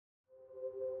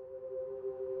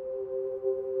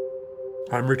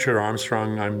I'm Richard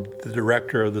Armstrong. I'm the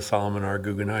director of the Solomon R.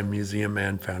 Guggenheim Museum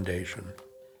and Foundation.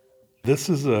 This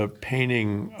is a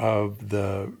painting of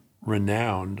the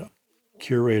renowned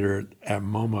curator at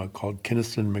MoMA called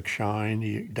Kynaston McShine.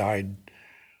 He died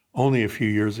only a few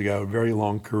years ago, a very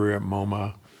long career at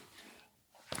MoMA.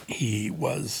 He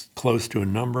was close to a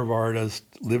number of artists,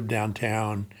 lived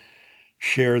downtown,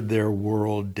 shared their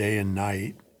world day and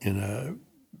night in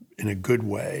a good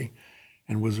way,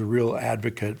 and was a real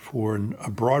advocate for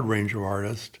a broad range of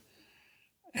artists,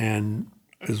 and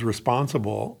is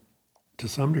responsible to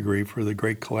some degree for the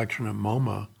great collection at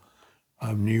MoMA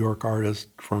of New York artists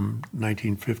from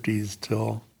 1950s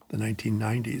till the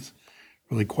 1990s.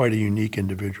 Really quite a unique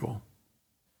individual.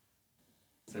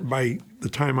 By the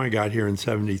time I got here in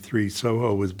 73,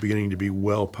 SoHo was beginning to be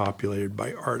well populated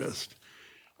by artists,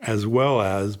 as well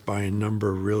as by a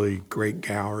number of really great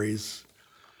galleries.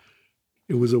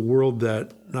 It was a world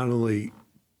that not only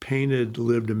painted,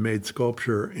 lived, and made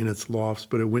sculpture in its lofts,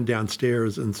 but it went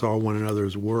downstairs and saw one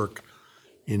another's work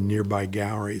in nearby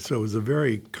galleries. So it was a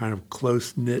very kind of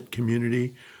close-knit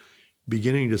community,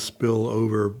 beginning to spill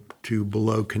over to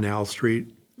below Canal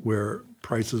Street, where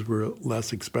prices were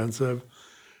less expensive.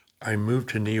 I moved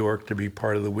to New York to be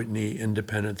part of the Whitney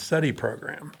Independent Study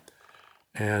Program.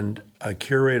 And a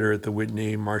curator at the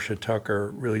Whitney, Marcia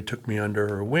Tucker, really took me under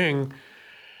her wing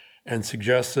and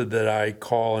suggested that I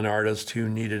call an artist who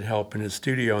needed help in his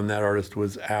studio, and that artist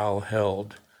was Al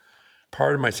Held.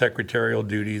 Part of my secretarial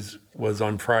duties was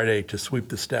on Friday to sweep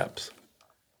the steps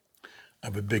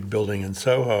of a big building in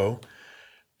SoHo,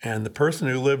 and the person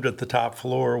who lived at the top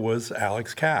floor was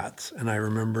Alex Katz. And I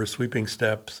remember sweeping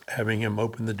steps, having him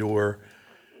open the door,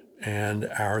 and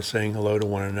our saying hello to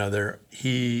one another.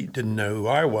 He didn't know who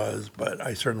I was, but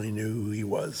I certainly knew who he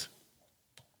was.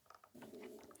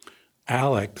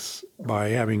 Alex, by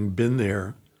having been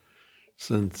there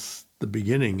since the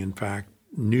beginning, in fact,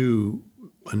 knew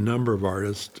a number of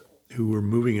artists who were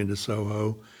moving into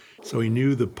SoHo. So he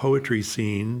knew the poetry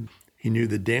scene, he knew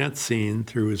the dance scene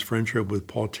through his friendship with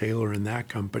Paul Taylor and that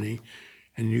company,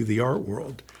 and he knew the art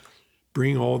world.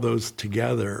 Bring all those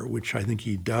together, which I think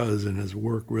he does, and his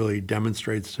work really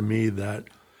demonstrates to me that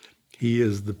he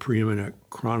is the preeminent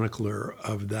chronicler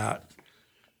of that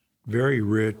very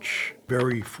rich,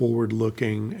 very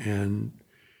forward-looking, and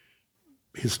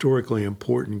historically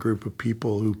important group of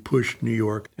people who pushed New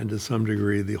York and to some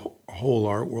degree the whole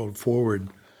art world forward,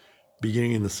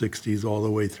 beginning in the 60s all the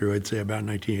way through, I'd say, about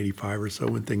 1985 or so,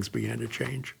 when things began to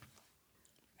change.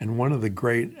 And one of the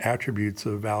great attributes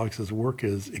of Alex's work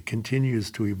is it continues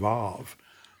to evolve.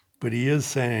 But he is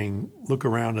saying, look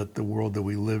around at the world that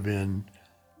we live in.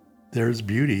 There's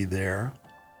beauty there,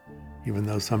 even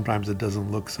though sometimes it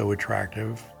doesn't look so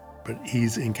attractive. But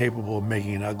he's incapable of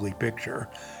making an ugly picture.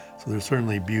 So there's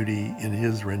certainly beauty in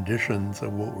his renditions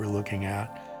of what we're looking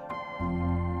at.